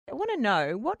want to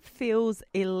know what feels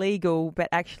illegal but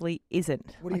actually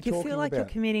isn't. What are you you talking feel like you're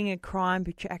about? committing a crime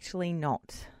but you're actually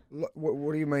not.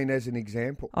 What do you mean as an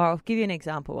example? Oh, I'll give you an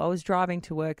example. I was driving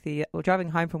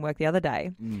home from work the other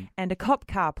day, and a cop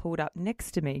car pulled up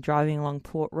next to me driving along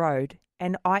Port Road,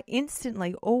 and I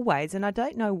instantly always, and I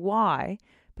don't know why,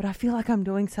 but I feel like I'm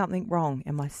doing something wrong.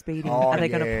 Am I speeding? Are they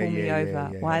going to pull me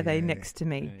over? Why are they next to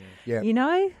me? Yeah. You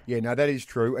know? Yeah, no, that is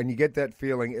true. And you get that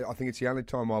feeling. I think it's the only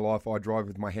time in my life I drive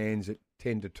with my hands at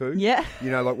 10 to 2. Yeah.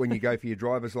 You know, like when you go for your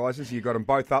driver's license, you've got them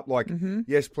both up like,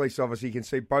 yes, police officer, you can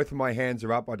see both of my hands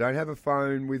are up. I don't have a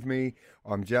phone with me.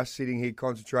 I'm just sitting here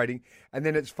concentrating. And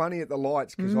then it's funny at the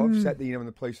lights because I've sat there, when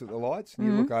the police at the lights, and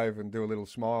you look over and do a little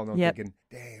smile, and I'm thinking,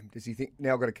 damn, does he think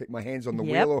now I've got to keep my hands on the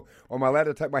wheel, or am I allowed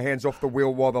to take my hands off the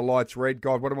wheel while the lights red?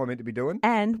 God, what am I meant to be doing?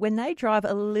 And when they drive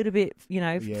a little bit,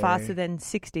 faster than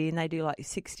 60 and they do like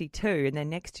 62 and they're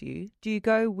next to you, do you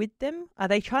go with them? Are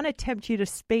they trying to tempt you to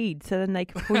speed so then they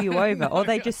can pull you over? Or are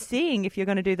they just seeing if you're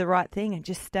going to do the right thing and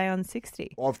just stay on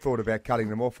 60? I've thought about cutting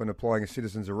them off and applying a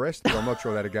citizen's arrest, but I'm not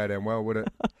sure that'd go down well, would it?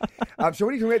 So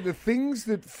what are you talking about? The things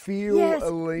that feel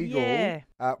illegal. Yeah.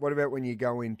 What about when you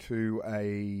go into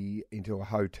a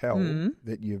hotel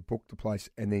that you've booked the place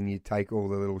and then you take all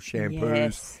the little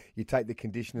shampoos, you take the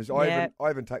conditioners. I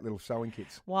even take little sewing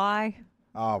kits. Why?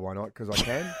 Why not? Because I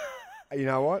can. You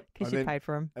know what? Because you paid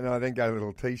for them. And I then go to the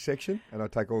little tea section and I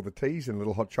take all the teas and a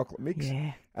little hot chocolate mix.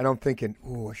 Yeah. And I'm thinking,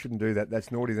 I shouldn't do that.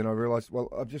 That's naughty. Then I realise, well,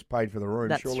 I've just paid for the room.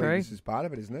 That's Surely true. this is part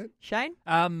of it, isn't it? Shane?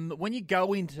 When you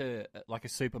go into like a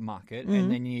supermarket and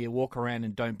then you walk around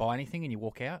and don't buy anything and you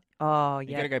walk out, Oh,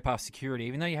 you got to go past security.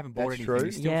 Even though you haven't bought That's anything, true.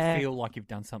 you still feel like you've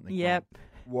done something Yep. wrong.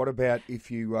 What about if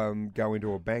you go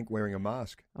into a bank wearing a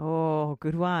mask? Oh,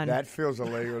 good one. That feels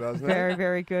illegal, doesn't Very, it?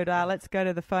 very good. Let's go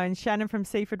to the phone. Shannon from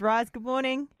Seaford Rise. Good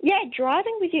morning. Yeah,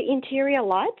 driving with your interior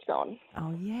lights on.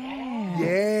 Oh, yeah.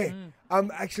 Yeah.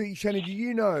 Actually, Shannon, do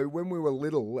you know when we were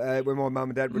little, when my mum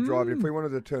and dad were driving, if we wanted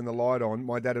to turn the light on,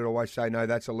 my dad would always say, no,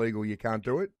 that's illegal, you can't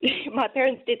do it? My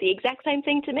parents did the exact same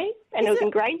thing to me, and it was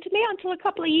ingrained to me until a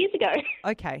couple of years ago.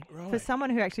 Okay. For someone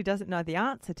who actually doesn't know the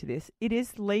answer to this, it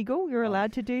is legal. You're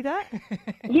allowed to do that?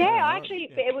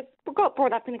 It got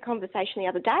brought up in a conversation the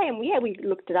other day, and we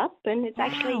looked it up, and it's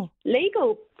actually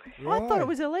legal. I thought it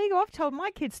was illegal. I've told my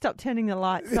kids stop turning the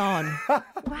lights on.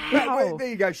 Wow. There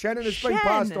you go, Shannon. It's been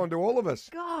passed on to all of us.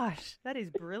 Gosh, that is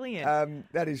brilliant.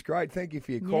 That is great. Thank you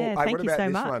for your call. Yeah, Hey, thank what you about so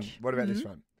this much. one? What about this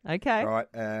one? Okay. All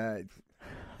right.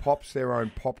 Pops their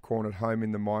own popcorn at home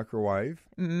in the microwave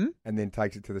and then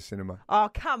takes it to the cinema. Oh,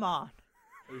 come on.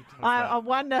 I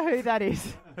wonder who that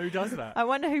is. Who does that? I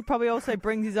wonder who probably also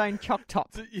brings his own choc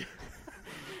top.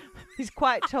 He's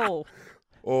quite tall.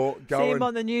 Or See go him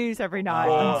on the news every night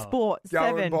on Sports go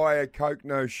 7. and buy a Coke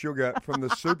no sugar from the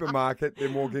supermarket,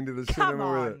 then walk into the Come cinema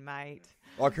on, with it. mate.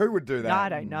 Like, who would do that? I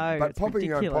don't know. But It's popping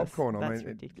your own ridiculous. popcorn, That's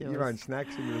ridiculous. your own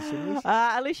snacks into the cinemas.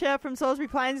 Alicia from Salisbury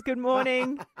Plains, good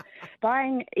morning.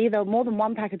 Buying either more than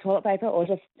one pack of toilet paper or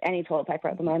just any toilet paper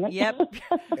at the moment. Yep.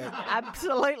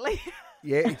 Absolutely.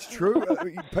 Yeah, it's true.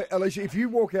 Alicia, if you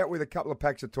walk out with a couple of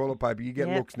packs of toilet paper, you get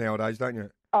looks nowadays, don't you?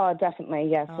 Oh, definitely,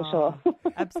 yes, for sure.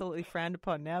 Absolutely frowned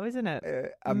upon now, isn't it?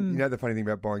 You know the funny thing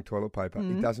about buying toilet paper?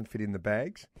 It doesn't fit in the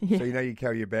bags. Yeah. So, you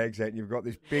carry your bags out and you've got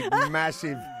this big,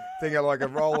 massive thing of like a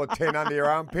roll of 10 under your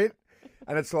armpit.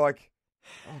 And it's like,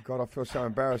 oh, God, I feel so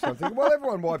embarrassed. I'm thinking, well,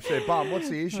 everyone wipes their bum. What's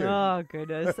the issue? Oh,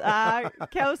 goodness.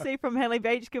 Kelsey from Henley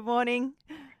Beach, good morning.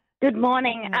 Good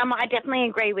morning. I definitely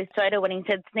agree with Soda when he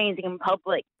said sneezing in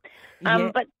public.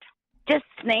 But just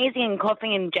sneezing and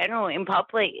coughing in general in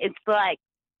public, it's like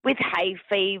with hay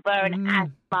fever and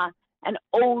asthma and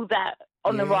all that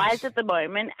on the rise at the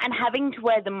moment, and having to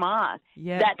wear the mask,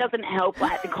 that doesn't help,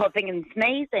 like the coughing and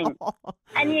sneezing.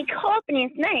 And you cough and you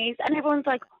sneeze and everyone's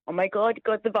like, oh my God, you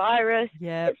got the virus.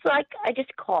 Yeah. It's like, I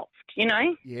just coughed,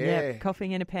 Yeah. Yep,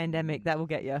 coughing in a pandemic, that will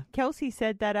get you. Kelsey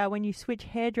said that when you switch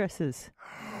hairdressers.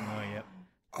 Oh, yep.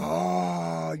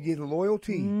 Oh, yeah, the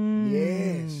loyalty.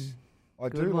 Yes. I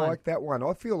Good do one. like that one.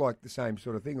 I feel like the same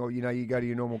sort of thing. Or, you go to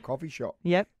your normal coffee shop.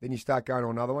 Yep. Then you start going to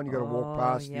another one. You've got to walk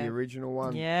past the original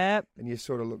one. Yep. And you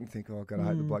sort of look and think, oh, God, I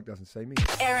hope the bloke doesn't see me.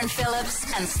 Aaron Phillips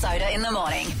and Soda in the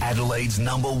morning. Adelaide's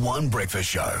 #1 breakfast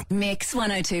show. Mix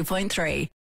 102.3.